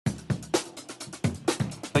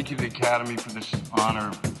Thank you to the Academy for this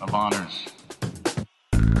honor of honors.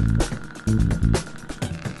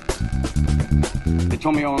 They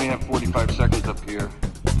told me I only have 45 seconds up here.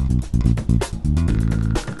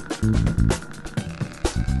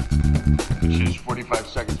 Which is 45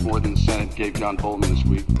 seconds more than the Senate gave John Bolton this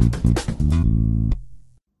week.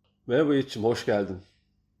 Merhaba Yiğit'ciğim, hoş geldin.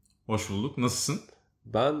 Hoş bulduk. Nasılsın?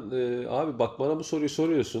 Ben, abi bak bana bu soruyu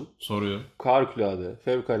soruyorsun. Soruyorum. Harikulade,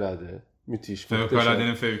 fevkalade, müthiş,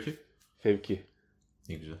 Fevkaladenin fevki. Fevki.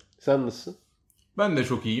 Ne güzel. Sen nasılsın? Ben de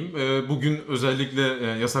çok iyiyim. Bugün özellikle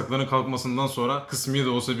yasakların kalkmasından sonra kısmi de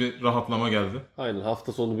olsa bir rahatlama geldi. Aynen,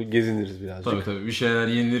 hafta sonu bir geziniriz birazcık. Tabii bir şeyler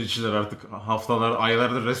yenilir içiler artık. Haftalar,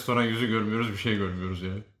 aylardır restoran yüzü görmüyoruz, bir şey görmüyoruz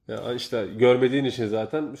yani. Ya işte görmediğin için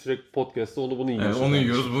zaten sürekli podcast'ta onu bunu yiyorsun. Yani onu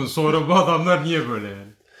yiyoruz. Sonra bu adamlar niye böyle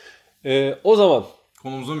yani? O zaman.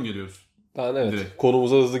 Konumuza mı geliyoruz? Ben evet. Direkt.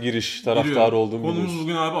 Konumuza hızlı giriş taraftarı olduğumu biliyorsun. Konumuz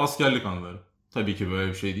bugün abi askerlik anıları. Tabii ki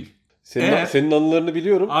böyle bir şey değil. Senin anılarını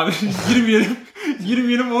biliyorum. Abi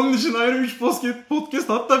girmeyelim onun için ayrı 3 podcast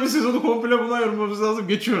hatta bir sezonu komple buna ayırmamız lazım.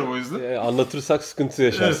 Geçiyorum o yüzden. Anlatırsak sıkıntı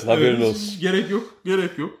yaşarsın, haberin olsun.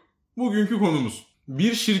 Gerek yok. Bugünkü konumuz.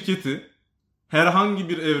 Bir şirketi herhangi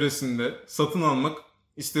bir evresinde satın almak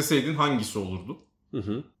isteseydin hangisi olurdu?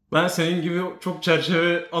 Hı. Ben senin gibi çok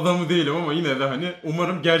çerçeve adamı değilim ama yine de hani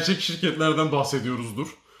umarım gerçek şirketlerden bahsediyoruzdur.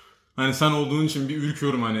 Hani sen olduğun için bir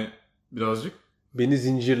ürküyorum hani birazcık. Beni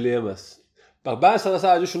zincirleyemezsin. Bak ben sana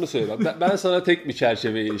sadece şunu söyleyeyim. Ben sana tek bir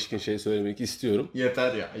çerçeveye ilişkin şey söylemek istiyorum.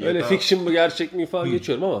 Yeter ya. Öyle fiction mı gerçek mi falan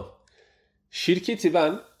geçiyorum ama şirketi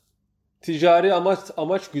ben ticari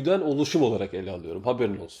amaç güden oluşum olarak ele alıyorum.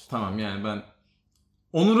 Haberin olsun. Tamam yani ben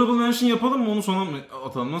honorable mention yapalım mı onu sona mı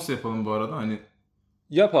atalım? Nasıl yapalım bu arada? Hani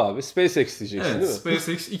yap abi. SpaceX diyeceksin evet, değil mi?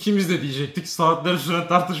 SpaceX ikimiz de diyecektik. Saatler süren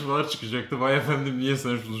tartışmalar çıkacaktı. Vay efendim niye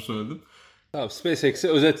sen şunu söyledin? Tamam, SpaceX'i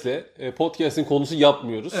özetle podcast'in konusu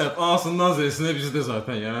yapmıyoruz. Evet, A'sından Z'sine bizde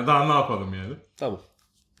zaten yani. Daha ne yapalım yani? Tamam.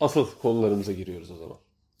 Asıl konularımıza giriyoruz o zaman.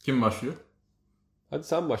 Kim başlıyor? Hadi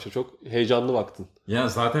sen başla. Çok heyecanlı baktın. Yani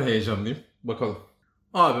zaten heyecanlıyım. Bakalım.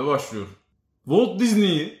 Abi başlıyorum. Walt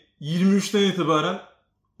Disney'i 23'ten itibaren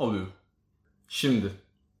alıyorum. Şimdi.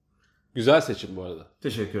 Güzel seçim bu arada.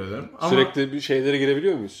 Teşekkür ederim. Ama... Sürekli bir şeylere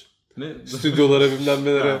girebiliyor muyuz? Ne? Stüdyolara bilmem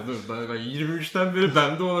nelere. Ya, dur, ben 23'ten beri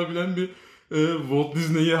bende olabilen bir Walt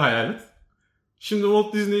Disney'i hayal et. Şimdi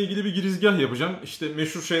Walt Disney'le ilgili bir girizgah yapacağım. İşte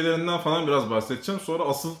meşhur şeylerinden falan biraz bahsedeceğim. Sonra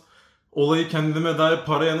asıl olayı kendime dair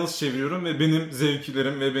paraya nasıl çeviriyorum ve benim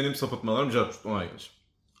zevklerim ve benim sapıtmalarım ona geleceğim.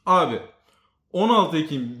 Abi 16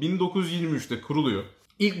 Ekim 1923'te kuruluyor.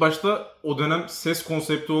 İlk başta o dönem ses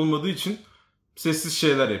konsepti olmadığı için sessiz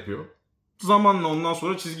şeyler yapıyor. Zamanla ondan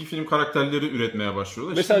sonra çizgi film karakterleri üretmeye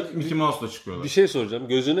başlıyorlar. Mesela işte Mickey Mouse'la çıkıyorlar. Bir şey soracağım.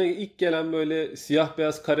 Gözüne ilk gelen böyle siyah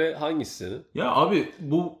beyaz kare hangisi senin? Ya abi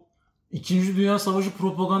bu 2. Dünya Savaşı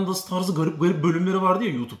propagandası tarzı garip bölümleri vardı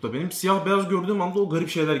ya YouTube'da. Benim siyah beyaz gördüğüm anda o garip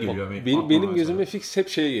şeyler geliyor. Benim gözüme fix hep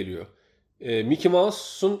şey geliyor. Mickey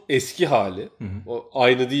Mouse'un eski hali. Hı. O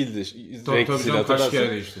aynı değildi. Tabii kaç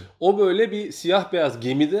kere değişti. O böyle bir siyah beyaz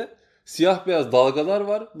gemide siyah beyaz dalgalar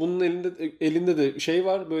var. Bunun elinde de şey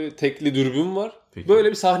var. Böyle tekli dürbün var. Peki. Böyle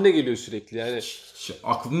bir sahne geliyor sürekli yani.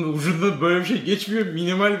 Aklımın ucunda böyle bir şey geçmiyor.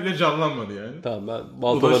 Minimal bile canlanmadı yani. Tamam ben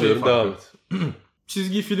baltalamıyorum. Devam et.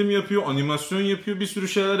 Çizgi film yapıyor, animasyon yapıyor. Bir sürü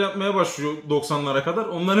şeyler yapmaya başlıyor 90'lara kadar.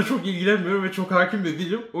 Onlara çok ilgilenmiyorum ve çok hakim de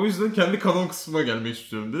değilim. O yüzden kendi kanon kısmına gelmek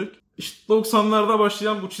istiyorum direkt. İşte 90'larda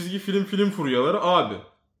başlayan bu çizgi film furyaları abi.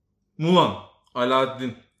 Mulan,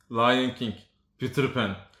 Aladdin, Lion King, Peter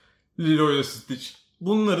Pan, Lilo ve Stitch.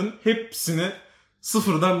 Bunların hepsine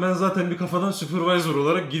sıfırdan ben zaten bir kafadan supervisor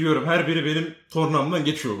olarak giriyorum. Her biri benim tornamdan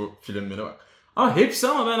geçiyor bu filmlere bak. Hepsi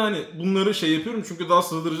ama ben hani bunları şey yapıyorum çünkü daha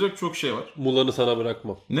sığdıracak çok şey var. Mulan'ı sana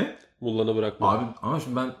bırakmam. Ne? Mulan'ı bırakmam. Abi ama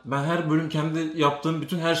şimdi ben her bölüm kendi yaptığım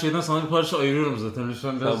bütün her şeyden sana bir parça ayırıyorum zaten.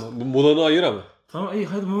 Lütfen biraz... Tamam, Mulan'ı ayır ama. Tamam iyi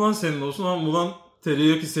hadi Mulan senin olsun ama Mulan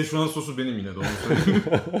teriyaki Szechuan sosu benim yine de onu söyleyeyim.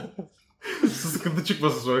 Sıkıntı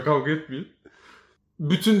çıkmasın sonra kavga etmeyin.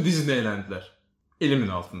 Bütün Disneyland'ler elimin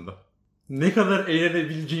altında. Ne kadar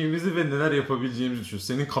eğlenebileceğimizi ve neler yapabileceğimizi düşün.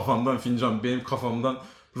 Senin kafandan fincan, benim kafamdan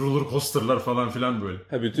roller coaster'lar falan filan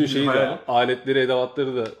böyle. Bütün şeyi de, aletleri,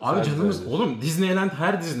 edevatları da. Abi canımız oğlum Disneyland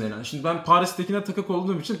her Disneyland. Şimdi ben Paris'tekine takık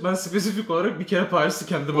olduğum için ben spesifik olarak bir kere Paris'i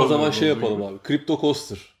kendim o zaman şey yapalım gibi. Abi. Crypto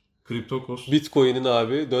Coaster. Bitcoin'in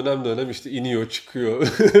abi dönem işte iniyor çıkıyor.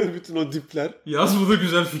 Bütün o dipler. Yaz bu da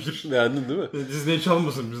güzel fikir. Beğendin değil mi? Disney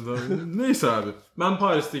çalmasın bizden. Neyse abi. Ben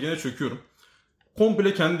Paris'tekine çöküyorum.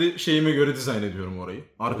 Komple kendi şeyime göre dizayn ediyorum orayı.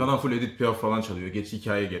 Arkadan full Edith Piaf falan çalıyor. Geç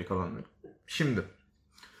hikayeye geri kalanmıyor. Şimdi.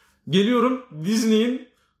 Geliyorum Disney'in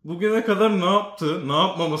bugüne kadar ne yaptığı, ne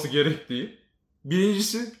yapmaması gerektiği.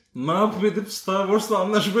 Birincisi Ne yapıp edip Star Wars'la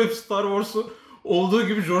anlaşıp hep Star Wars'u olduğu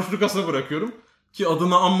gibi George Lucas'a bırakıyorum. Ki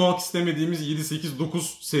adını anmamak istemediğimiz 7, 8,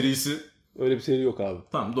 9 serisi. Öyle bir seri yok abi.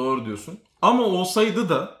 Tamam, doğru diyorsun. Ama olsaydı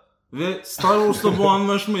da ve Star Wars'ta bu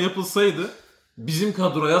anlaşma yapılsaydı bizim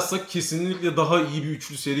kadro yazsak kesinlikle daha iyi bir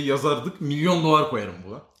üçlü seri yazardık. $1 milyon koyarım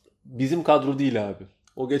buna. Bizim kadro değil abi.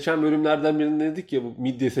 O geçen bölümlerden birinde dedik ya, bu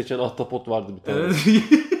midye seçen ahtapot vardı bir tane. Evet.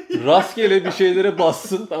 Rastgele bir şeylere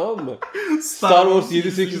bassın, tamam mı? Star Wars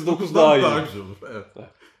 7, 8, 9 daha iyi. Daha güzel olur. Evet.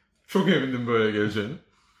 Çok emindim böyle geleceğini.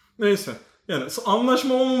 Neyse. Yani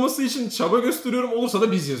anlaşma olmaması için çaba gösteriyorum. Olursa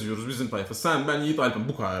da biz yazıyoruz, bizim tayfa. Sen, ben, Yiğit, Alp'im,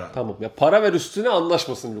 bu kadar abi. Tamam ya, para ver üstüne,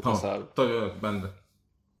 anlaşmasın Lucas Tamam. abi. Tabii evet, ben de.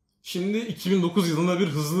 Şimdi 2009 yılına bir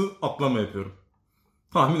hızlı atlama yapıyorum.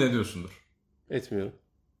 Tahmin ediyorsundur. Etmiyorum.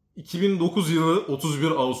 2009 yılı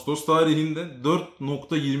 31 Ağustos tarihinde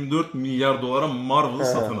 4.24 milyar dolara Marvel'ı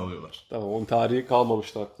satın alıyorlar. Tamam, onun tarihi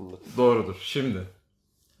kalmamıştı aklımda. Doğrudur. Şimdi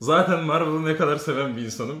zaten Marvel'ı ne kadar seven bir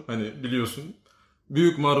insanım. Hani biliyorsun.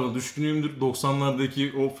 Büyük Marvel düşkünüyümdür.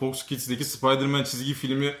 90'lardaki o Fox Kids'deki Spider-Man çizgi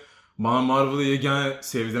filmi bana Marvel'ı yegane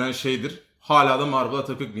sevdiren şeydir. Hala da Marvel'a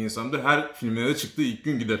takık bir insandır. Her filmine de çıktığı ilk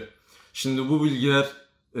gün gider. Şimdi bu bilgiler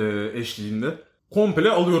eşliğinde komple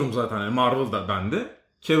alıyorum zaten. Yani Marvel'da bende.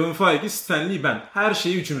 Kevin Feige, Stan Lee, ben. Her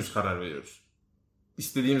şeye üçümüz karar veriyoruz.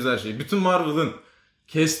 İstediğimiz her şeyi. Bütün Marvel'ın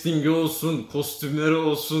castingi olsun, kostümleri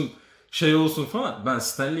olsun, şey olsun falan. Ben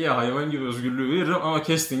Stan Lee'ye hayvan gibi özgürlüğü veririm ama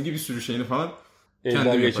castingi bir sürü şeyini falan Elden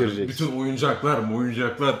kendim geçireceksin. yaparım. Bütün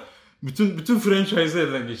oyuncaklar, bütün franchise'ı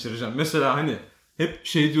elden geçireceğim. Mesela hani hep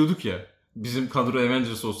şey diyorduk ya, bizim kadro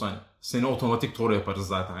Avengers olsa hani seni otomatik Thor yaparız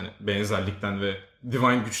zaten hani benzerlikten ve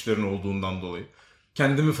divine güçlerin olduğundan dolayı.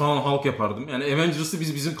 Kendimi falan Hulk yapardım. Yani Avengers'ı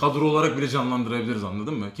bizim kadro olarak bile canlandırabiliriz,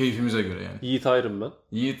 anladın mı? Keyfimize göre yani. Yiğit Iron Man.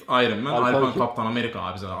 Yiğit Iron Man, Alpan Alpan kim? Kaptan Amerika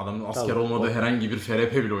abi zaten. Adamın asker Tamam, olmadığı o. herhangi bir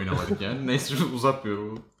FRP bile oynamadık yani. Neyse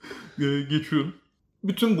uzatmıyorum. Geçiyorum.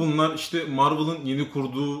 Bütün bunlar işte Marvel'ın yeni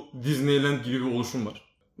kurduğu Disneyland gibi bir oluşum var.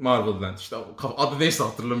 Marvel'dan işte adı neyse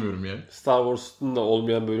hatırlamıyorum yani. Star Wars'un da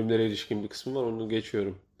olmayan bölümlere ilişkin bir kısmı var, onu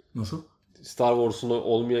geçiyorum. Nasıl? Star Wars'un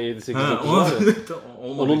olmayan 7, 8, Ha, 9 var ya.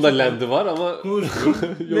 Onun da land'i var ama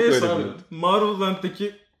konuşmuyorum. yok Neyse öyle abi. bir. Marvel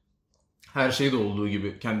Land'deki her şeyde olduğu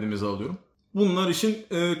gibi kendimize alıyorum. Bunlar işin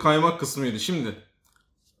kaymak kısmıydı. Şimdi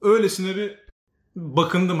öylesine bir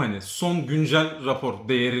bakındım hani son güncel rapor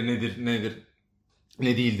değeri nedir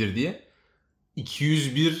ne değildir diye.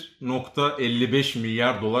 201.55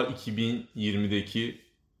 milyar dolar 2020'deki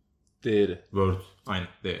Değeri. World. Aynen,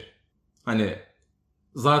 değer. Hani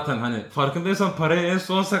zaten hani farkındaysan parayı en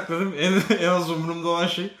son sakladım. En az umurumda olan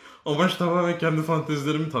şey amaç tamamen kendi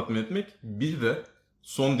fantezilerimi tatmin etmek. Bir de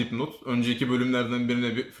son dipnot. Önceki bölümlerden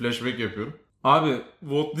birine bir flashback yapıyorum. Abi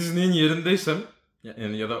Walt Disney'in yerindeysem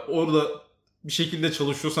yani ya da orada bir şekilde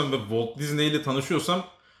çalışıyorsam ve Walt Disney ile tanışıyorsam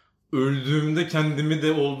öldüğümde kendimi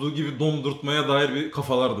de olduğu gibi dondurtmaya dair bir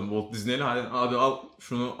kafalardım Walt Disney'le. Hani abi al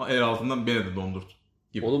şunu el altından beni de dondurt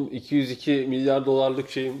gibi. Oğlum 202 milyar dolarlık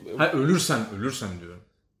şeyim. Ha ölürsem diyorum.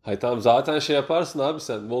 Hayır tamam, zaten şey yaparsın abi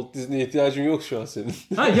sen. Walt Disney'e ihtiyacın yok şu an senin.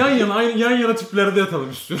 Ha yan yana tiplerde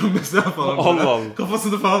yatalım istiyorum mesela falan. Allah Allah.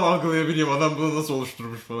 Kafasını falan algılayabileyim. Adam bunu nasıl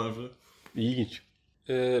oluşturmuş falan filan. İlginç.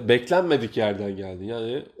 Beklenmedik yerden geldin.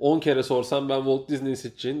 Yani 10 kere sorsam ben Walt Disney'i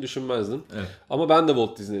seçeceğini düşünmezdim. Evet. Ama ben de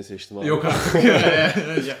Walt Disney'i seçtim abi. Yok artık ya.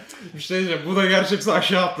 Bir şey diyeceğim. Bu da gerçekse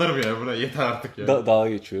aşağı atlarım ya. Buna yeter artık ya. Dalga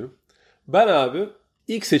geçiyorum. Ben abi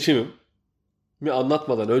ilk seçimimi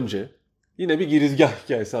anlatmadan önce yine bir girizgah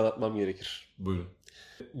hikayesi anlatmam gerekir. Buyurun.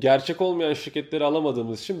 Gerçek olmayan şirketleri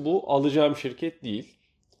alamadığımız için bu alacağım şirket değil.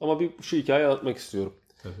 Ama şu hikayeyi anlatmak istiyorum.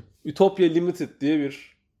 Tabii. Utopia Limited diye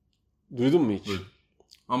bir... Duydun mu hiç? Buyurun.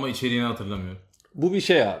 Ama içeriğini hatırlamıyorum. Bu bir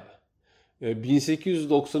şey abi.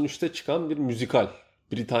 1893'te çıkan bir müzikal.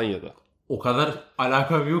 Britanya'da. O kadar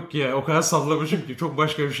alakam yok ki ya. O kadar sallamışım ki. Çok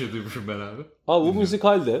başka bir şey duymuşum ben abi. Ama bu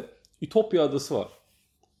müzikalde Ütopya Adası var.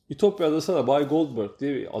 Ütopya Adası'na Bay Goldberg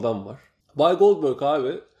diye bir adam var. Bay Goldberg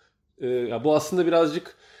abi ya bu aslında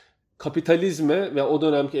birazcık kapitalizme ve o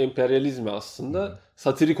dönemki emperyalizme aslında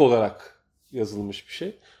satirik olarak yazılmış bir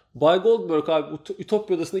şey. Bay Goldberg abi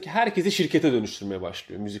Ütopya Adası'ndaki herkesi şirkete dönüştürmeye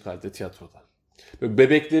başlıyor müzikalde, tiyatroda. Böyle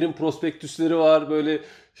bebeklerin prospektüsleri var, böyle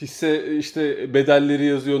hisse işte bedelleri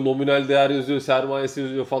yazıyor, nominal değer yazıyor, sermayesi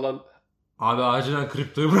yazıyor falan. Abi acilen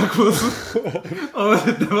kriptoyu bırakmalısın. Ama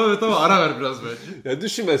devam et ama ara ver biraz bence. Ya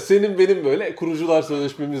düşünme, senin benim böyle kurucular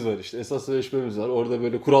sözleşmemiz var işte. Esas sözleşmemiz var. Orada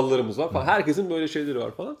böyle kurallarımız var falan. Herkesin böyle şeyleri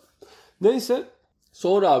var falan. Neyse.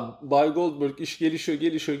 Sonra abi Bay Goldberg iş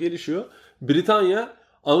gelişiyor. Britanya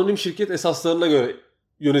anonim şirket esaslarına göre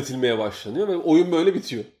yönetilmeye başlanıyor ve oyun böyle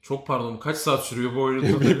bitiyor. Çok pardon, kaç saat sürüyor bu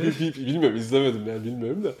oyunun? Bilmiyorum, izlemedim yani,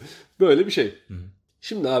 bilmiyorum da. Böyle bir şey.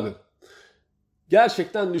 Şimdi abi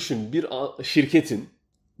gerçekten düşün, bir şirketin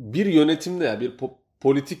bir yönetimde, yani bir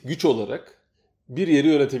politik güç olarak bir yeri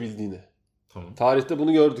yönetebildiğini. Tamam. Tarihte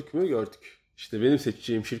bunu gördük mü? Gördük. İşte benim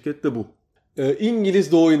seçeceğim şirket de bu.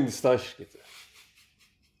 İngiliz Doğu Hindistan şirketi.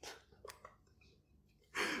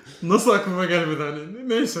 Nasıl aklıma gelmedi hani?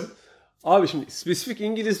 Neyse. Abi şimdi spesifik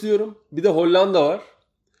İngiliz diyorum. Bir de Hollanda var.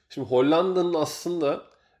 Şimdi Hollanda'nın aslında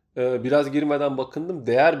biraz girmeden bakındım,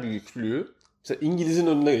 değer büyüklüğü mesela İngiliz'in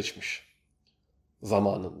önüne geçmiş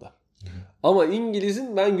zamanında. Ama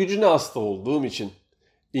İngiliz'in ben gücüne hasta olduğum için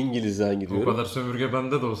İngiliz'den gidiyorum. O kadar sömürge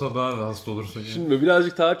bende de olsa daha da hasta olursun. Yani. Şimdi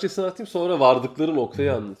birazcık tarihçesini anlatayım, sonra vardıkları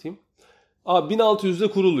noktayı anlatayım. Abi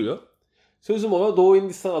 1600'de kuruluyor. Sözüm ona Doğu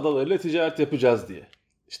Hindistan adalarıyla ticaret yapacağız diye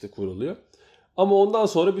işte kuruluyor. Ama ondan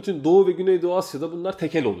sonra bütün Doğu ve Güneydoğu Asya'da bunlar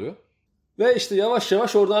tekel oluyor. Ve işte yavaş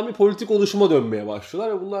yavaş oradan bir politik oluşuma dönmeye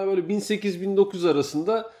başlıyorlar. Ve bunlar böyle 1800-1900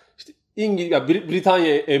 arasında işte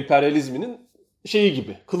Britanya emperyalizminin şeyi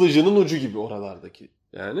gibi, kılıcının ucu gibi oralardaki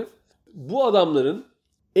yani. Bu adamların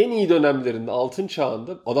en iyi dönemlerinde, altın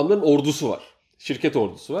çağında adamların ordusu var. Şirket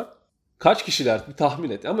ordusu var. Kaç kişiler bir tahmin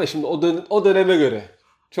et. Ama şimdi o döneme göre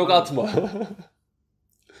çok atma.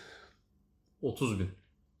 30.000.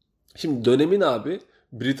 Şimdi dönemin abi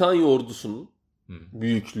Britanya ordusunun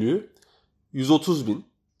büyüklüğü 130.000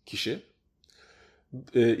 kişi.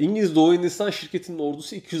 İngiliz Doğu Hindistan şirketinin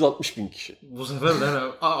ordusu 260.000 kişi. Bu sefer de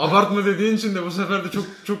hani, abartma dediğin için de bu sefer de çok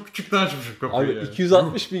çok küçükten açmışım kapıyı. Abi yani.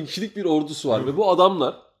 260.000 kişilik bir ordusu var ve bu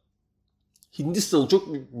adamlar Hindistan'ın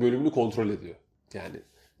çok büyük bir bölümünü kontrol ediyor. Yani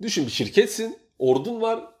düşün, bir şirketsin, ordun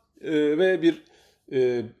var ve bir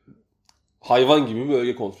hayvan gibi bir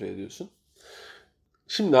bölge kontrol ediyorsun.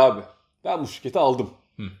 Şimdi abi ben bu şirketi aldım.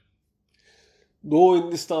 Doğu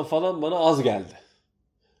Hindistan falan bana az geldi.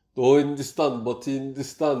 Doğu Hindistan, Batı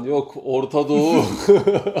Hindistan, yok Orta Doğu.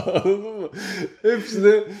 Anladın mı?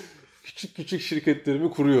 Hepsine küçük küçük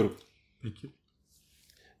şirketlerimi kuruyorum. Peki.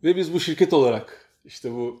 Ve biz bu şirket olarak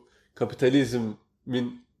işte bu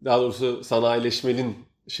kapitalizmin, daha doğrusu sanayileşmenin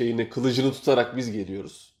kılıcını tutarak biz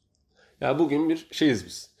geliyoruz. Yani bugün bir şeyiz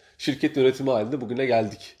biz. Şirket yönetimi halinde bugüne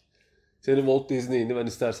geldik. Senin Walt Disney'ini ben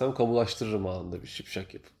istersem kamulaştırırım anında bir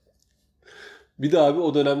şipşak yapıp. Bir de abi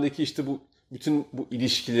o dönemdeki işte bu bütün bu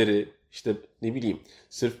ilişkileri işte ne bileyim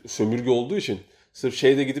sırf sömürge olduğu için sırf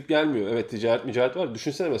şeyde gidip gelmiyor. Evet, ticaret var.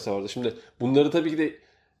 Düşünsene mesela orada. Şimdi bunları tabii ki de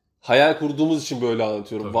hayal kurduğumuz için böyle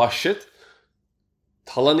anlatıyorum. Tabii. Vahşet.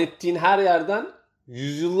 Talan ettiğin her yerden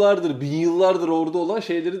yüzyıllardır, bin yıllardır orada olan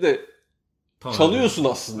şeyleri de çalıyorsun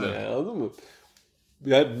aslında, evet. Yani anladın mı?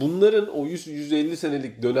 Yani bunların o 100-150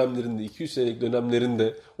 senelik dönemlerinde, 200 senelik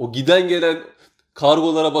dönemlerinde o giden gelen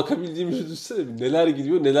kargolara bakabildiğimizi düşünsene. Neler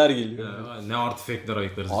gidiyor, neler geliyor. Ya, ne artifekler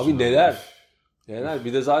ayıklarız. Abi neler. Neler.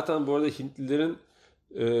 Bir de zaten bu arada Hintlilerin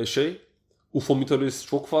UFO mitolojisi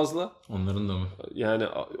çok fazla. Onların da mı? Yani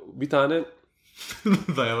bir tane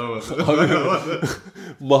dayanamadı.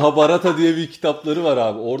 Mahabharata diye bir kitapları var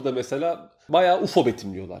abi. Orada mesela bayağı UFO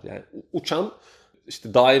betimliyorlar. Yani uçan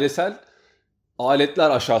işte dairesel aletler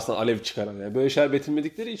aşağısından alev çıkaran. Yani böyle şeyler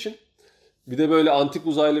betimledikleri için bir de böyle antik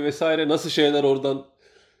uzaylı vesaire nasıl şeyler oradan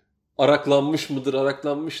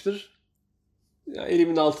araklanmıştır. Yani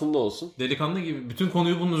elimin altında olsun. Delikanlı gibi bütün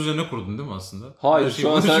konuyu bunun üzerine kurdun değil mi aslında? Hayır,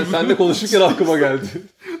 şu an sen de konuşurken aklıma geldi.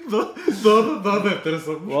 daha da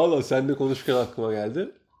enteresan. Valla sen de konuşurken aklıma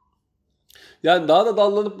geldi. Yani daha da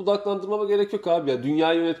dallanıp budaklandırmama gerek yok abi. Ya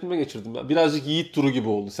dünyayı yönetime geçirdim ben. Birazcık yiğit turu gibi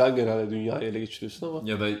oldu. Sen genelde dünyayı ele geçiriyorsun ama.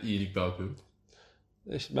 Ya da iyilik dağıtıyorum.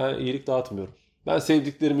 İşte ben iyilik dağıtmıyorum. Ben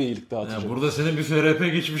sevdiklerime iyilik dağıtacağım. Yani burada senin bir FRP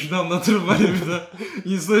geçmişini anlatırım ben bir de.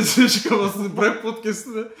 İnsan içine çıkamazsın. Bırak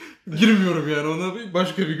podcast'ı da girmiyorum yani. Ona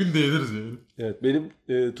başka bir gün değiniriz yani. Evet, benim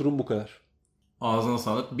turum bu kadar. Ağzına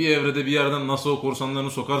sağlık. Bir evrede bir yerden NASA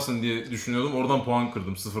korsanlarını sokarsın diye düşünüyordum. Oradan puan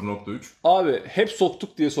kırdım 0.3. Abi hep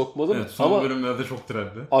soktuk diye sokmadım. Evet, son ama bölümlerde çok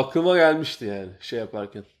trendi. Aklıma gelmişti yani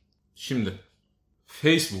yaparken. Şimdi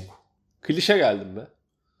Facebook. Klişe geldim be.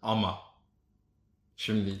 Ama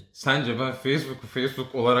şimdi sence ben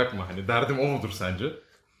Facebook olarak mı? Hani derdim o mudur sence?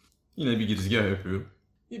 Yine bir girizgah yapıyorum.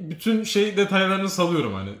 Bütün detaylarını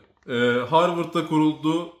salıyorum hani. Harvard'da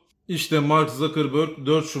kuruldu. İşte Mark Zuckerberg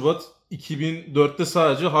 4 Şubat 2004'te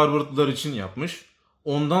sadece Harvard'lılar için yapmış.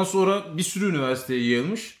 Ondan sonra bir sürü üniversiteye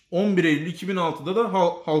yayılmış. 11 Eylül 2006'da da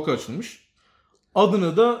halka açılmış.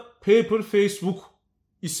 Adını da Paper Facebook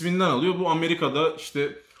isminden alıyor. Bu Amerika'da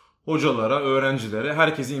işte hocalara, öğrencilere,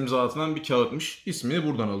 herkese imza atılan bir kağıtmış. İsmini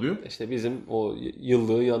buradan alıyor. İşte bizim o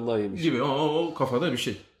yıllığı yandan yemiş. Gibi o kafada bir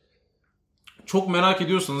şey. Çok merak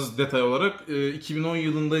ediyorsanız detay olarak 2010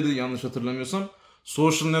 yılındaydı yanlış hatırlamıyorsam.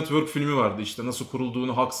 Social Network filmi vardı işte nasıl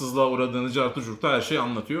kurulduğunu, haksızlığa uğradığını, cartı curta her şeyi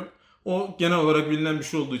anlatıyor. O genel olarak bilinen bir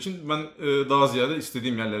şey olduğu için ben daha ziyade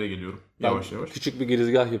istediğim yerlere geliyorum. Yavaş yavaş. Küçük bir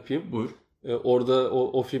girizgah yapayım. Buyur. Orada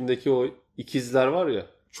o filmdeki o ikizler var ya.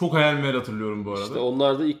 Çok hayal meyal hatırlıyorum bu arada. İşte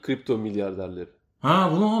onlar da ilk kripto milyarderleri.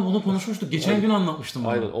 Ha bunu konuşmuştuk. Geçen gün anlatmıştım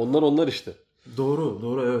bunu. Aynen onlar işte.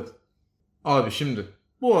 Doğru evet. Abi şimdi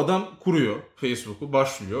bu adam kuruyor Facebook'u,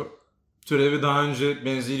 başlıyor. Türevi daha önce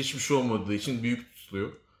benzeri hiçbir şey olmadığı için büyük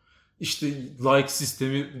tutuluyor. İşte like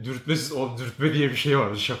sistemi, dürtme diye bir şey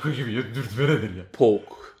vardı. Şaka gibi ya. Dürtme nedir ya? Poke.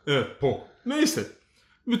 Evet, POK. Neyse.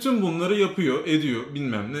 Bütün bunları yapıyor, ediyor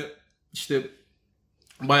bilmem ne. İşte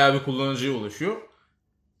bayağı bir kullanıcıya ulaşıyor.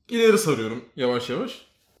 İleri sarıyorum yavaş yavaş.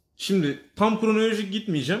 Şimdi tam kronolojik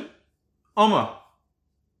gitmeyeceğim. Ama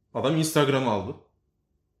adam Instagram aldı.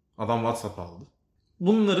 Adam WhatsApp aldı.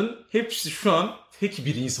 Bunların hepsi şu an tek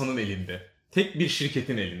bir insanın elinde. Tek bir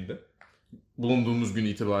şirketin elinde. Bulunduğumuz gün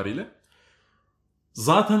itibariyle.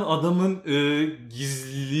 Zaten adamın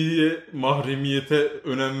gizliliğe, mahremiyete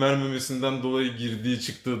önem vermemesinden dolayı girdiği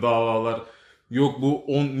çıktığı davalar. Yok bu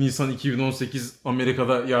 10 Nisan 2018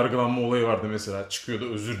 Amerika'da yargılanma olayı vardı mesela. Çıkıyordu,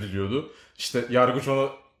 özür diliyordu. İşte yargıç ona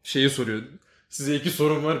şeyi soruyor. Size 2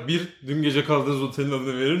 sorum var. 1, dün gece kaldığınız otelin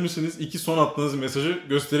adını verir misiniz? 2, son attığınız mesajı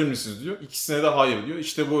gösterir misiniz diyor. İkisine de hayır diyor.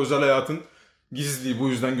 İşte bu özel hayatın gizliliği, bu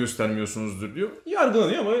yüzden göstermiyorsunuzdur diyor.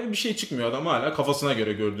 Yargılanıyor ama bir şey çıkmıyor. Adam hala kafasına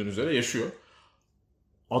göre gördüğünüz üzere yaşıyor.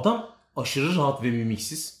 Adam aşırı rahat ve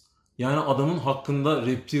mimiksiz. Yani adamın hakkında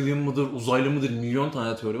reptilian mıdır, uzaylı mıdır milyon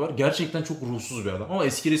tane teori var. Gerçekten çok ruhsuz bir adam. Ama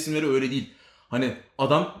eski resimleri öyle değil. Hani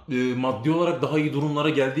adam maddi olarak daha iyi durumlara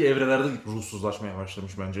geldiği evrelerde ruhsuzlaşmaya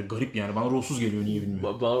başlamış bence. Garip yani. Bana ruhsuz geliyor, niye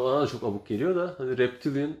bilmiyorum. Bana da çok abuk geliyor da hani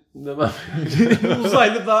reptilian demem.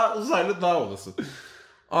 uzaylı daha olası.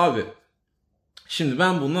 Abi şimdi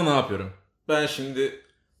ben bununla ne yapıyorum? Ben şimdi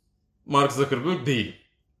Mark Zuckerberg değilim.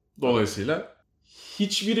 Dolayısıyla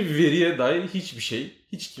hiçbir veriye dair hiçbir şey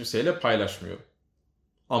hiç kimseyle paylaşmıyorum.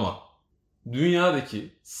 Ama dünyadaki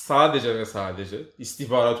sadece ve sadece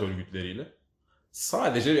istihbarat örgütleriyle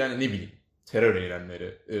sadece yani ne bileyim terör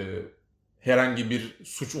eylemleri, herhangi bir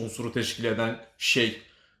suç unsuru teşkil eden şey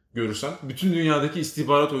görürsem bütün dünyadaki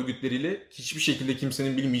istihbarat örgütleriyle hiçbir şekilde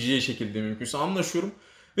kimsenin bilmeyeceği şekilde mümkünse anlaşıyorum.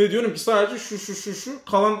 Ve diyorum ki sadece şu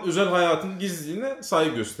kalan özel hayatın gizliliğine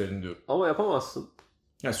saygı gösterin diyorum. Ama yapamazsın.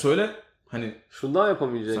 Ya söyle hani. Şundan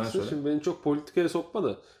yapamayacaksın. Şimdi beni çok politikaya sokma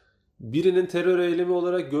da. Birinin terör eylemi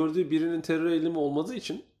olarak gördüğü birinin terör eylemi olmadığı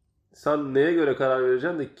için sen neye göre karar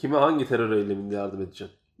vereceksin de kime hangi terör eyleminde yardım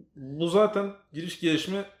edeceksin? Bu zaten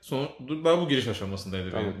gelişme daha bu giriş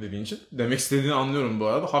aşamasındaydı tamam. Dediğin için. Demek istediğini anlıyorum bu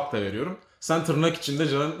arada. Hak da veriyorum. Sen tırnak içinde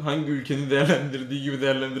canın hangi ülkenin değerlendirdiği gibi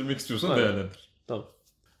değerlendirmek istiyorsan aynen. Değerlendir. Tamam.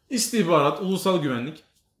 İstihbarat, ulusal güvenlik.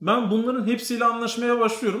 Ben bunların hepsiyle anlaşmaya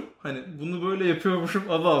başlıyorum. Hani bunu böyle yapıyormuşum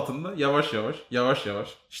adı altında yavaş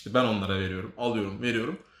yavaş işte ben onlara veriyorum, alıyorum,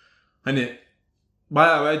 veriyorum. Hani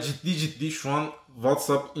bayağı ciddi şu an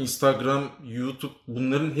WhatsApp, Instagram, YouTube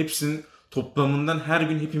bunların hepsinin toplamından her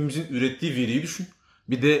gün hepimizin ürettiği veriyi düşün.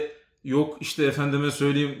 Bir de yok işte efendime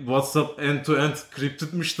söyleyeyim WhatsApp end-to-end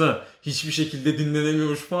crypted'mış da hiçbir şekilde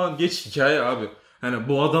dinlenemiyormuş falan. Geç hikaye abi. Hani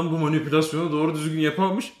bu adam bu manipülasyonu doğru düzgün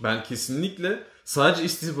yapamamış. Ben kesinlikle sadece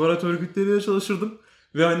istihbarat örgütleriyle çalışırdım.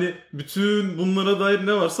 Ve hani bütün bunlara dair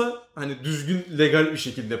ne varsa hani düzgün legal bir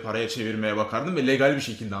şekilde paraya çevirmeye bakardım ve legal bir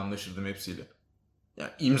şekilde anlaşırdım hepsiyle.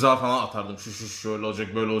 Yani imza falan atardım. Şu şöyle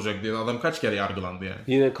olacak böyle olacak diye. Adam kaç kere yargılandı yani.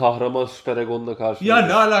 Yine kahraman süper egonla karşı. Ya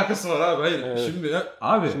ne alakası var abi? Hayır.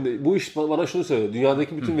 Evet. Şimdi bu iş bana şunu söyle.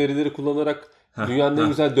 Dünyadaki bütün verileri kullanarak dünyanın en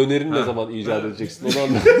güzel dönerini ne zaman icat edeceksin? Onu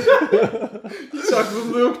anlat. Hiç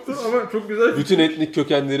aklımda yoktu ama çok güzel. Bütün etnik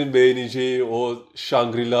kökenlerin beğeneceği o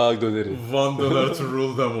Shangri-La döneri. Wanderer to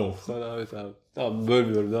rule them all. Sana evet abi. Tamam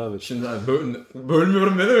bölmüyorum devam et. Şimdi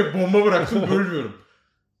bölmüyorum ne demek? Bomba bıraktım bölmüyorum.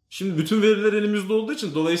 Şimdi bütün veriler elimizde olduğu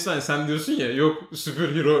için dolayısıyla hani sen diyorsun ya yok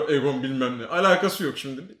süperhero egon bilmem ne. Alakası yok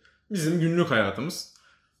şimdi. Bizim günlük hayatımız.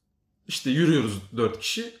 İşte yürüyoruz 4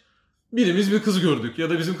 kişi. Birimiz bir kız gördük ya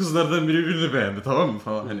da bizim kızlardan biri birini beğendi tamam mı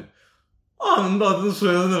falan hani. Anında adını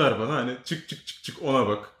soyadını ver bana hani çık ona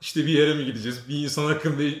bak. İşte bir yere mi gideceğiz? Bir insan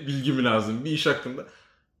hakkında bilgi mi lazım? Bir iş hakkında.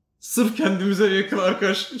 Sırf kendimize yakın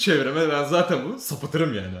arkadaş çevreme ben zaten bunu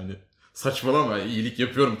sapıtırım yani hani. Saçmalama iyilik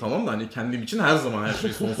yapıyorum tamam da hani kendim için her zaman her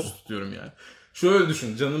şeyi sonsuz tutuyorum yani. Şöyle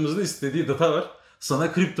düşün canımızda istediği data var.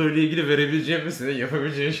 Sana kripto ile ilgili verebileceğim mesela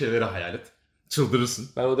yapabileceğin şeyleri hayal et. Çıldırırsın.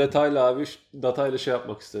 Ben o detayla abi datayla şey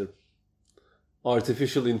yapmak isterim.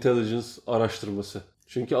 Artificial Intelligence araştırması.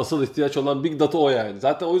 Çünkü asıl ihtiyaç olan Big Data o yani.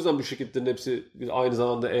 Zaten o yüzden bu şirketlerin hepsi aynı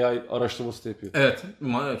zamanda AI araştırması da yapıyor. Evet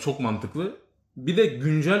çok mantıklı. Bir de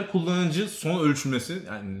güncel kullanıcı son ölçülmesi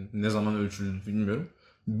yani ne zaman ölçülür bilmiyorum.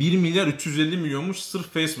 1 milyar 350 milyonmuş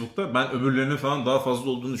sırf Facebook'ta. Ben öbürlerinin falan daha fazla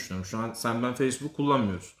olduğunu düşünüyorum. Şu an sen ben Facebook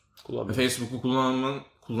kullanmıyoruz. Facebook'u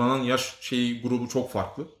kullanan yaş grubu çok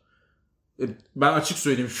farklı. Ben açık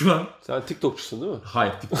söyleyeyim şu an. Sen TikTokçusun değil mi?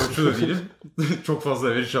 Hayır, TikTokçu da değilim. Çok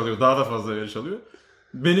fazla veri çalıyor. Daha da fazla veri çalıyor.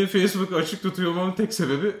 Benim Facebook'u açık tutuyor olmamın tek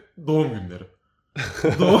sebebi doğum günleri.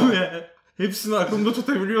 Doğum yani. Hepsini aklımda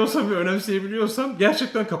tutabiliyorsam ve önemseyebiliyorsam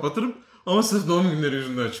gerçekten kapatırım. Ama sırf doğum günleri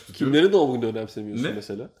yüzünden açık tutuyorum. Kimlerin doğum gününü önemsemiyorsun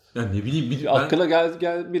mesela? Ya ne bileyim. Aklına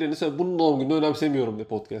gel birini söyle. Bunun doğum gününü önemsemiyorum de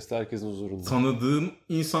podcast'ta herkesin huzurunda. Tanıdığım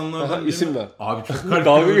insanlardan isim ver. Abi çok kalp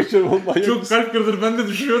Dalga geçiyorum oğlum. Çok kalp kırdır. Ben de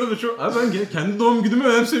düşünüyorum da çok. Abi ben kendi doğum günümü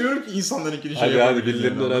önemsemiyorum ki insanların ikili şey yapabilirler. Hadi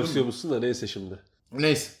birilerini önemsiyormuşsun da neyse şimdi.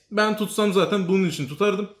 Neyse. Ben tutsam zaten bunun için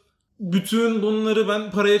tutardım. Bütün bunları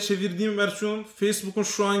ben paraya çevirdiğim versiyon Facebook'un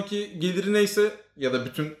şu anki geliri neyse ya da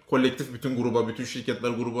bütün kolektif, bütün gruba, bütün şirketler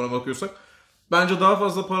grubuna bakıyorsak bence daha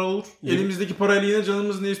fazla para olur. Elimizdeki parayla yine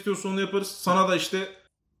canımız ne istiyorsa onu yaparız. Sana da işte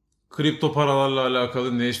kripto paralarla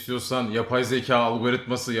alakalı ne istiyorsan, yapay zeka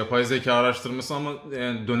algoritması, yapay zeka araştırması ama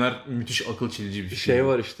yani döner müthiş akıl çelici bir şey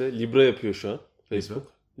var işte Libra yapıyor şu an Facebook.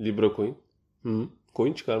 Libra coin.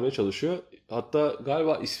 Coin çıkarmaya çalışıyor. Hatta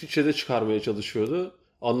galiba İsviçre'de çıkarmaya çalışıyordu.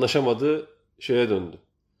 Anlaşamadı, şeye döndü.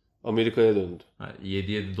 Amerika'ya döndü.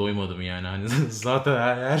 7'ye doymadım yani. Hani zaten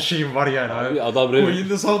her şeyim var yani. Abi adam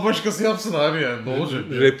coin'de sal başkası yapsın abi yani. Ne olacak?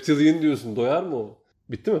 Reptilian diyorsun. Doyar mı o?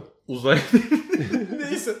 Bitti mi? Uzay.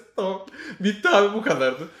 Neyse tamam. Bitti abi, bu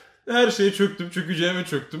kadardı. Her şeye çöktüm. Çökeceğime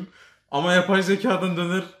çöktüm. Ama yapay zekadan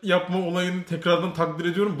döner yapma olayını tekrardan takdir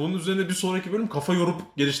ediyorum. Bunun üzerine bir sonraki bölüm kafa yorup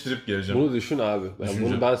geliştirip geleceğim. Bunu düşün abi.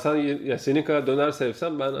 Ben senin kadar döner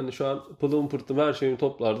sevsem ben hani şu an pılım pırtım her şeyimi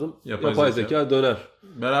toplardım. Yapay zeka döner.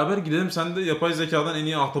 Beraber gidelim, sen de yapay zekadan en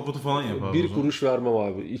iyi ahtapotu falan yap abi. Bir kuruş vermem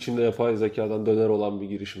abi. İçinde yapay zekadan döner olan bir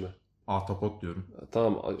girişime. Ahtapot diyorum.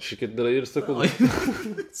 Tamam, şirketleri ayırırsak olur.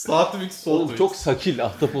 Saatlik sol. Oğlum çok sakil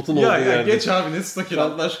ahtapotun olduğu yerde. Ya geç abi, ne sakil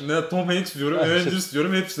Allah aşkına. Tom Hanks diyorum, Avengers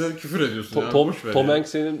diyorum, hepsine küfür ediyorsun. Tom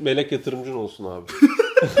Hanks senin melek yatırımcın olsun abi.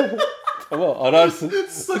 Ama ararsın.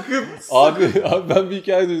 Sakın. Abi ben bir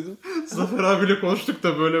hikaye duydum. Zafer abiyle konuştuk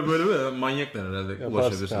da böyle manyaklar herhalde.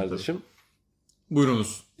 Yaparsın kardeşim. Tabii.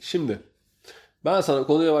 Buyurunuz. Şimdi ben sana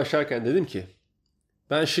konuya başlarken dedim ki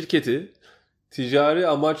ben şirketi ticari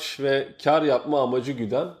amaç ve kar yapma amacı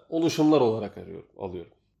güden oluşumlar olarak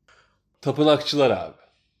alıyorum. Tapınakçılar abi.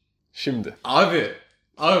 Şimdi. Abi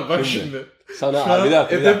bak şimdi. Sana abi bir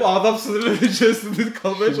dakika. Edep adap sınırları içerisinde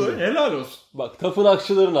kalmaya çalışıyor. Helal olsun. Bak,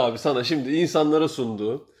 tapınakçıların abi sana şimdi insanlara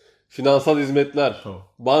sunduğu finansal hizmetler,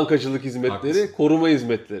 bankacılık hizmetleri, haklısın, koruma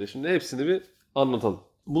hizmetleri. Şimdi hepsini bir anlatalım.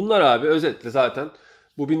 Bunlar abi özetle zaten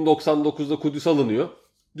bu 1099'da Kudüs alınıyor,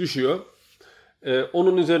 düşüyor.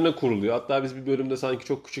 Onun üzerine kuruluyor. Hatta biz bir bölümde sanki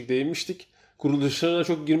çok küçük değinmiştik. Kuruluşlarına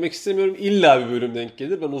çok girmek istemiyorum. İlla bir bölüm denk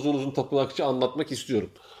gelir. Ben uzun tapınakçı anlatmak istiyorum.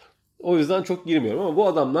 O yüzden çok girmiyorum ama bu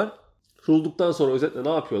adamlar kurulduktan sonra özetle ne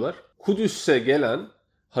yapıyorlar? Kudüs'e gelen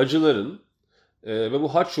hacıların ve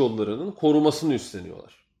bu haç yollarının korumasını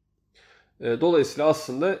üstleniyorlar. Dolayısıyla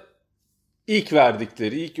aslında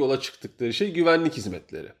ilk yola çıktıkları şey güvenlik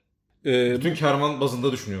hizmetleri. Bütün kervan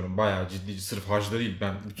bazında düşünüyorum. Bayağı ciddi, sırf hacda değil.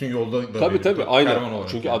 Ben bütün yolda da tabii aynen.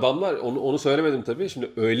 Çünkü yani adamlar onu söylemedim tabii.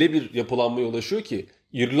 Şimdi öyle bir yapılanmaya ulaşıyor ki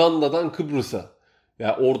İrlanda'dan Kıbrıs'a,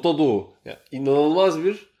 yani Orta Doğu, yani inanılmaz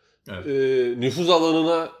bir nüfuz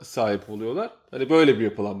alanına sahip oluyorlar. Hani böyle bir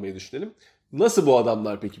yapılanmayı düşünelim. Nasıl bu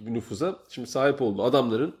adamlar peki bir nüfuza şimdi sahip olduğu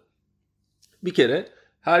adamların bir kere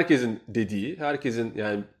herkesin dediği, herkesin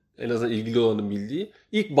yani en azından ilgili olanın bildiği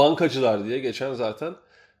ilk bankacılar diye geçen zaten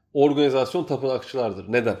organizasyon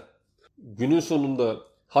tapınakçılardır. Neden? Günün sonunda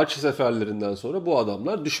haç seferlerinden sonra bu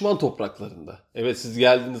adamlar düşman topraklarında. Evet siz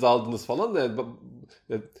geldiniz aldınız falan da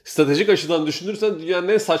yani, stratejik açıdan düşünürsen dünyanın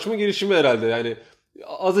en saçma girişimi herhalde. Yani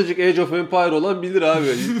azıcık Age of Empire olan bilir abi.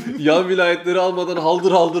 Yan vilayetleri almadan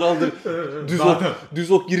haldır.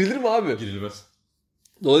 Düz ok girilir mi abi? Girilmez.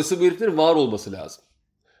 Dolayısıyla bu heriflerin var olması lazım.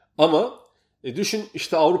 Ama düşün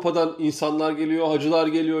işte Avrupa'dan insanlar geliyor, hacılar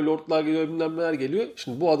geliyor, lordlar geliyor, bilmem neler geliyor.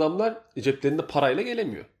 Şimdi bu adamlar ceplerinde parayla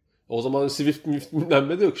gelemiyor. O zaman Swift bilmem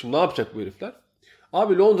ne de yok. Şimdi ne yapacak bu herifler?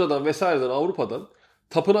 Abi Londra'dan vesaireden Avrupa'dan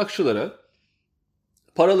tapınakçılara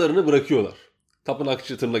paralarını bırakıyorlar.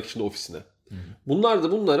 Tapınakçı tırnak içinde ofisine. Bunlar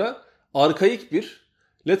da bunlara arkaik bir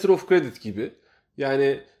letter of credit gibi,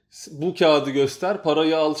 yani bu kağıdı göster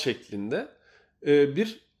parayı al şeklinde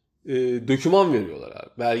bir doküman veriyorlar abi.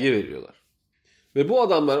 Belge veriyorlar. Ve bu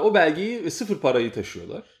adamlar o belgeyi ve sıfır parayı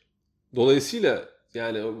taşıyorlar. Dolayısıyla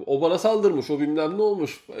yani o bana saldırmış, o bilmem ne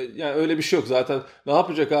olmuş. Yani öyle bir şey yok. Zaten ne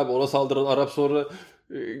yapacak abi? Ona saldıran Arap sonra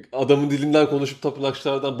adamın dilinden konuşup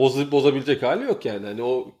tapınakçılardan bozabilecek hali yok yani. Hani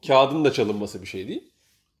o kağıdın da çalınması bir şey değil.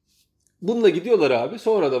 Bununla gidiyorlar abi.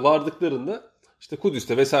 Sonra da vardıklarında işte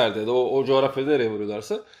Kudüs'te vesairede de o coğrafyada nereye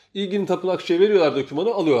vuruyorlarsa ilgili tapınakçıya veriyorlar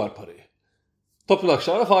dokümanı, alıyorlar parayı.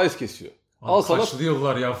 Tapınakçılar faiz kesiyor. Al sana,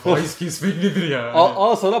 Kaçlıyorlar ya. Faiz kesmek nedir ya?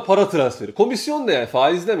 al sana para transferi. Komisyon da yani,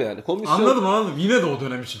 faiz deme yani. Komisyon, Anladım. Yine de o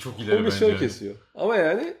dönem için çok ileri komisyon bence. kesiyor. Ama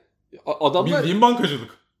yani adamlar... Bildiğin bankacılık.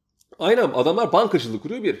 Aynen, adamlar bankacılık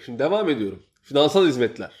kuruyor bir. Şimdi devam ediyorum. Finansal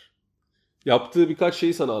hizmetler. Yaptığı birkaç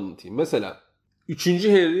şeyi sana anlatayım. Mesela 3.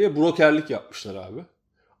 Henry'e brokerlik yapmışlar abi.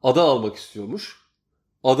 Ada almak istiyormuş.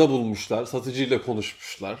 Ada bulmuşlar. Satıcıyla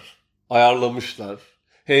konuşmuşlar. Ayarlamışlar.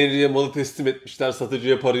 Henry'e malı teslim etmişler.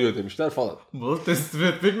 Satıcıya parayı ödemişler falan. Malı teslim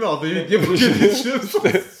etmek mi? Adayı yapıp geçiyor.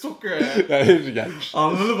 Sokuyor ya. Yani Henry gelmiş.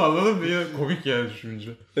 Anladım. Yine komik yani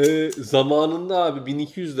düşününce. Zamanında abi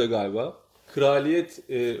 1200'de galiba kraliyet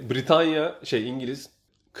Britanya İngiliz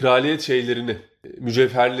kraliyet şeylerini,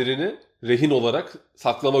 mücevherlerini rehin olarak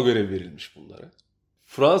saklama görevi verilmiş bunlara.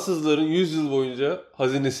 Fransızların 100 yıl boyunca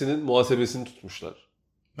hazinesinin muhasebesini tutmuşlar.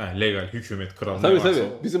 Legal, hükümet, kral. Tabii.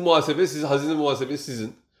 Bizim muhasebe, hazine muhasebesi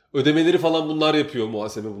sizin. Ödemeleri falan bunlar yapıyor,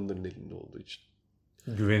 muhasebe bunların elinde olduğu için.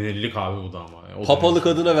 Güvenilirlik abi bu da ama. Papalık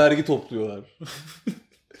adına vergi topluyorlar.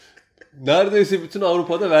 Neredeyse bütün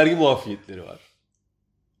Avrupa'da vergi muafiyetleri var.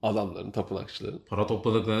 Adamların, tapınakçıların. Para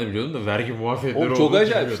topladıklarını biliyordum da vergi muafiyetleri olduğunu çok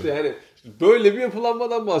acayip işte yani. Böyle bir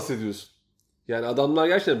yapılanmadan bahsediyorsun. Yani adamlar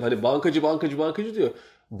gerçekten hani bankacı diyor.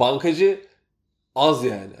 Bankacı az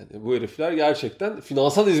yani. Hani bu herifler gerçekten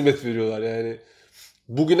finansal hizmet veriyorlar yani.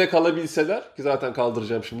 Bugüne kalabilseler, ki zaten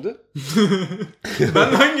kaldıracağım şimdi.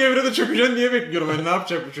 Ben hangi evrede çökeceğim diye bekliyorum. Yani ne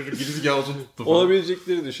yapacak bu çocuk? Girizgah uzun tuttu falan.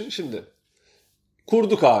 Olabilecekleri düşün. Şimdi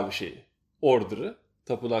kurduk abi order'ı.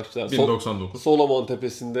 Tapınakçılar. 1099.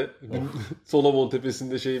 Solomon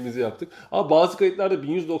Tepesi'nde şeyimizi yaptık. Ama bazı kayıtlarda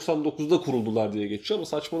 1199'da kuruldular diye geçiyor ama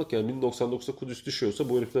saçmalık yani. 1099'da Kudüs düşüyorsa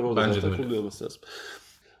bu herifler orada bence zaten kuruluyor olması lazım.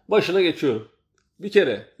 Başına geçiyorum. Bir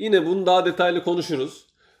kere yine bunu daha detaylı konuşuruz.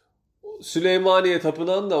 Süleymaniye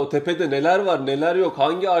Tapınağı'nda o tepede neler var neler yok,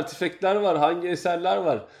 hangi artifekler var, hangi eserler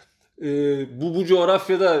var, bu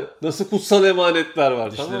coğrafyada nasıl kutsal emanetler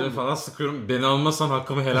var. Dişlerimi tamam mı? falan sıkıyorum. Beni almazsan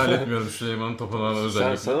hakkımı helal etmiyorum Süleyman Tapınağı'na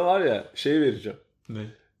özellikle. Sana var ya vereceğim. Ne?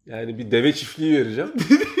 Yani bir deve çiftliği vereceğim.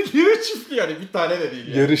 Deve çiftliği yani bir tane de değil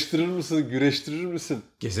yani. Yarıştırır mısın, güreştirir misin?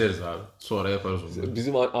 Gezeriz abi. Sonra yaparız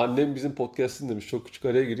onu. Annem bizim podcast'ın demiş. Çok küçük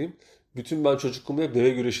araya gireyim. Bütün ben çocukluğumda hep deve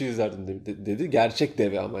güreşi izlerdim dedi. Gerçek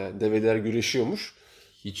deve ama yani. Develer güreşiyormuş.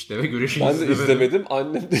 Hiç deve güreşi Ben de izlemedim.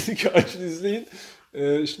 Annem dedi ki açın izleyin.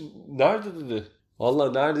 Şimdi, nerede dedi.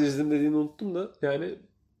 Valla nerede izledim dediğini unuttum da. Yani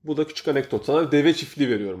bu da küçük anekdot. Sana deve çiftliği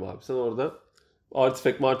veriyorum abi. Sen orada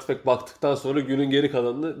artifek baktıktan sonra günün geri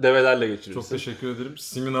kalanını develerle geçirirsin. Çok teşekkür ederim.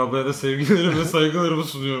 Simin ablaya da sevgilerimi ve saygılarımı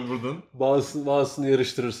sunuyorum buradan. Bazısını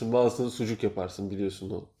yarıştırırsın, bazısını sucuk yaparsın, biliyorsun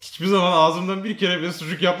o. Hiçbir zaman ağzımdan bir kere bile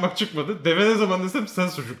sucuk yapmak çıkmadı. Deve ne zaman desem sen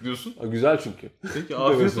sucuk diyorsun. Güzel çünkü. Peki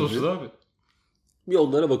afiyet olsun abi. Bir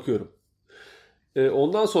onlara bakıyorum.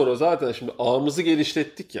 Ondan sonra zaten şimdi ağımızı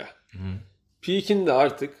genişlettik ya. Peak'inde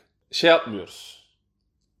artık yapmıyoruz.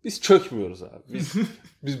 Biz çökmüyoruz abi.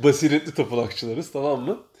 Biz basiretli tapınakçılarız, tamam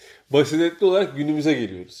mı? Basiretli olarak günümüze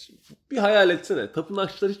geliyoruz. Bir hayal etsene.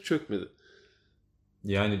 Tapınakçılar hiç çökmedi.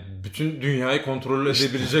 Yani bütün dünyayı kontrol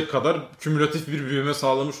edebilecek kadar kümülatif bir büyüme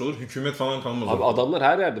sağlamış olur. Hükümet falan kalmaz. Abi adamlar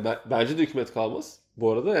her yerde. Bence de hükümet kalmaz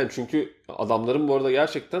bu arada. Yani çünkü adamların bu arada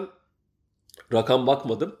gerçekten rakam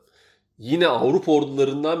bakmadım. Yine Avrupa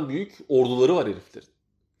ordularından büyük orduları var heriflerin.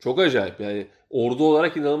 Çok acayip yani. Ordu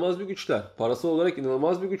olarak inanılmaz bir güçler. Parasal olarak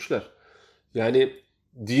inanılmaz bir güçler. Yani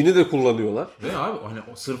dini de kullanıyorlar. Ve abi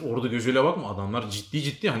hani sırf ordu gözüyle bakma, adamlar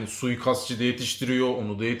ciddi hani suikastçı da yetiştiriyor,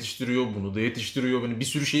 onu da yetiştiriyor, bunu da yetiştiriyor. Hani bir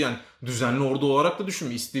sürü şey yani düzenli ordu olarak da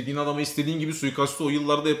düşünme. İstediğin adama istediğin gibi suikastı o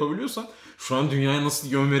yıllarda yapabiliyorsan şu an dünyaya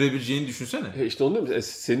nasıl yön verebileceğini düşünsene. İşte onu diyorum.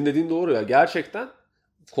 Senin dediğin doğru ya. Gerçekten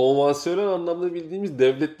konvansiyonel anlamda bildiğimiz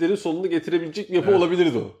devletlerin sonunu getirebilecek bir yapı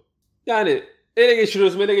olabilirdi o. Yani ele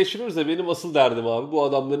geçiriyoruz da benim asıl derdim abi bu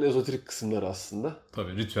adamların ezoterik kısımları aslında.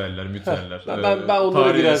 Tabii ritüeller, mitüeller. Ben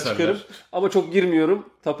onlara girer eserler. çıkarım ama çok girmiyorum.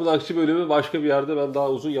 Tapınakçı bölümü başka bir yerde ben daha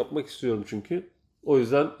uzun yapmak istiyorum çünkü. O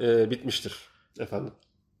yüzden bitmiştir efendim.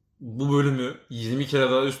 Bu bölümü 20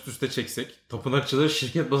 kere daha üst üste çeksek tapınakçıları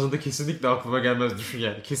şirket bazında kesinlikle aklıma gelmez düşün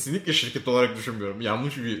yani. Kesinlikle şirket olarak düşünmüyorum.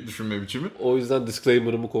 Yanlış bir düşünme biçimi. O yüzden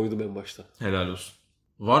disclaimer'ımı koydum en başta. Helal olsun.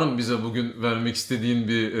 Var mı bize bugün vermek istediğin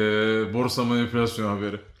bir borsa manipülasyon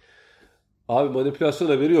haberi? Abi manipülasyon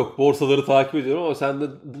haberi yok. Borsaları takip ediyorum ama sende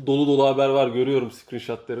dolu dolu haber var. Görüyorum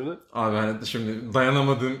screenshotlarını. Abi hani şimdi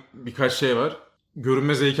dayanamadığım birkaç şey var.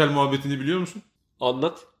 Görünmez heykel muhabbetini biliyor musun?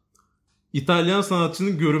 Anlat. İtalyan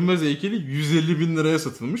sanatçının görünmez heykeli 150 bin liraya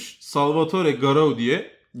satılmış. Salvatore Garau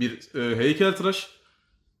diye bir heykeltıraş.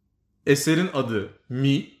 eserin adı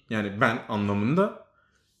me, yani ben anlamında.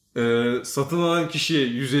 Satın alan kişiye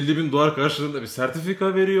 $150.000 karşılığında bir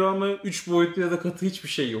sertifika veriyor ama 3 boyutlu ya da katı hiçbir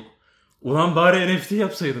şey yok. Ulan bari NFT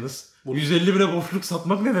yapsaydınız. 150.000'e boşluk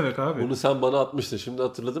satmak ne demek abi? Bunu sen bana atmıştın, şimdi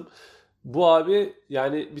hatırladım. Bu abi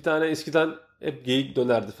yani bir tane eskiden hep geyik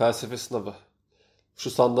dönerdi, felsefe sınavı. Şu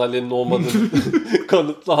sandalyenin olmadığını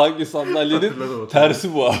kanıtla, hangi sandalyenin Hatırladım.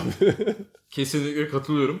 tersi bu abi. Kesinlikle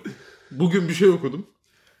katılıyorum. Bugün bir şey okudum.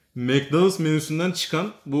 McDonald's menüsünden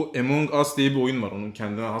çıkan bu Among Us diye bir oyun var. Onun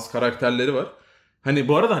kendine has karakterleri var. Hani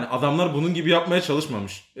bu arada hani adamlar bunun gibi yapmaya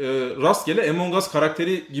çalışmamış. Rastgele Among Us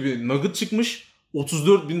karakteri gibi nugget çıkmış.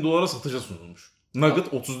 $34.000 satışa sunulmuş. Nugget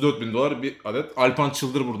 $34.000 bir adet. Alpan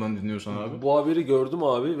Çıldır buradan dinliyorsan abi. Bu haberi gördüm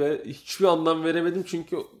abi ve hiçbir anlam veremedim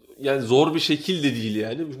çünkü yani zor bir şekil de değil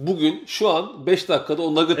yani. Bugün şu an 5 dakikada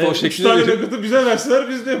o nugget'ı o 3 şekilde tane veriyor. nugget'ı bize verseler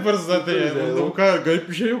biz de yaparız zaten Yaparız yani. yani. Bunda bu kadar garip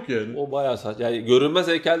bir şey yok yani. O bayağı saçma. Yani görünmez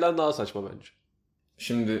heykelden daha saçma bence.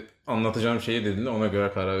 Şimdi anlatacağım şeyi dediğinde ona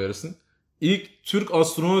göre karar verirsin. İlk Türk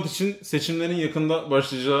astronot için seçimlerin yakında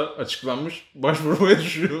başlayacağı açıklanmış. Başvurmaya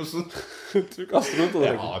düşünüyor musun? Türk astronot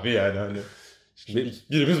olarak. Abi yani hani. Şimdi-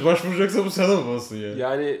 Birimiz başvuracaksa bu sen olmalısın yani.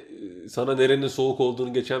 Yani sana nerenin soğuk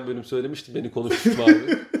olduğunu geçen bölüm söylemiştim. Beni konuşturma abi.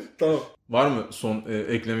 Tamam. Var mı son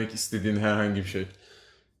eklemek istediğin herhangi bir şey?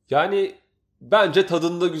 Yani bence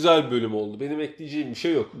tadında güzel bir bölüm oldu. Benim ekleyeceğim bir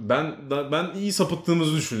şey yok. Ben iyi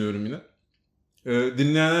sapıttığımızı düşünüyorum yine.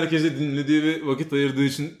 Dinleyen herkese dinlediği ve vakit ayırdığı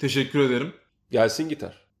için teşekkür ederim. Gelsin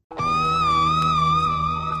gitar.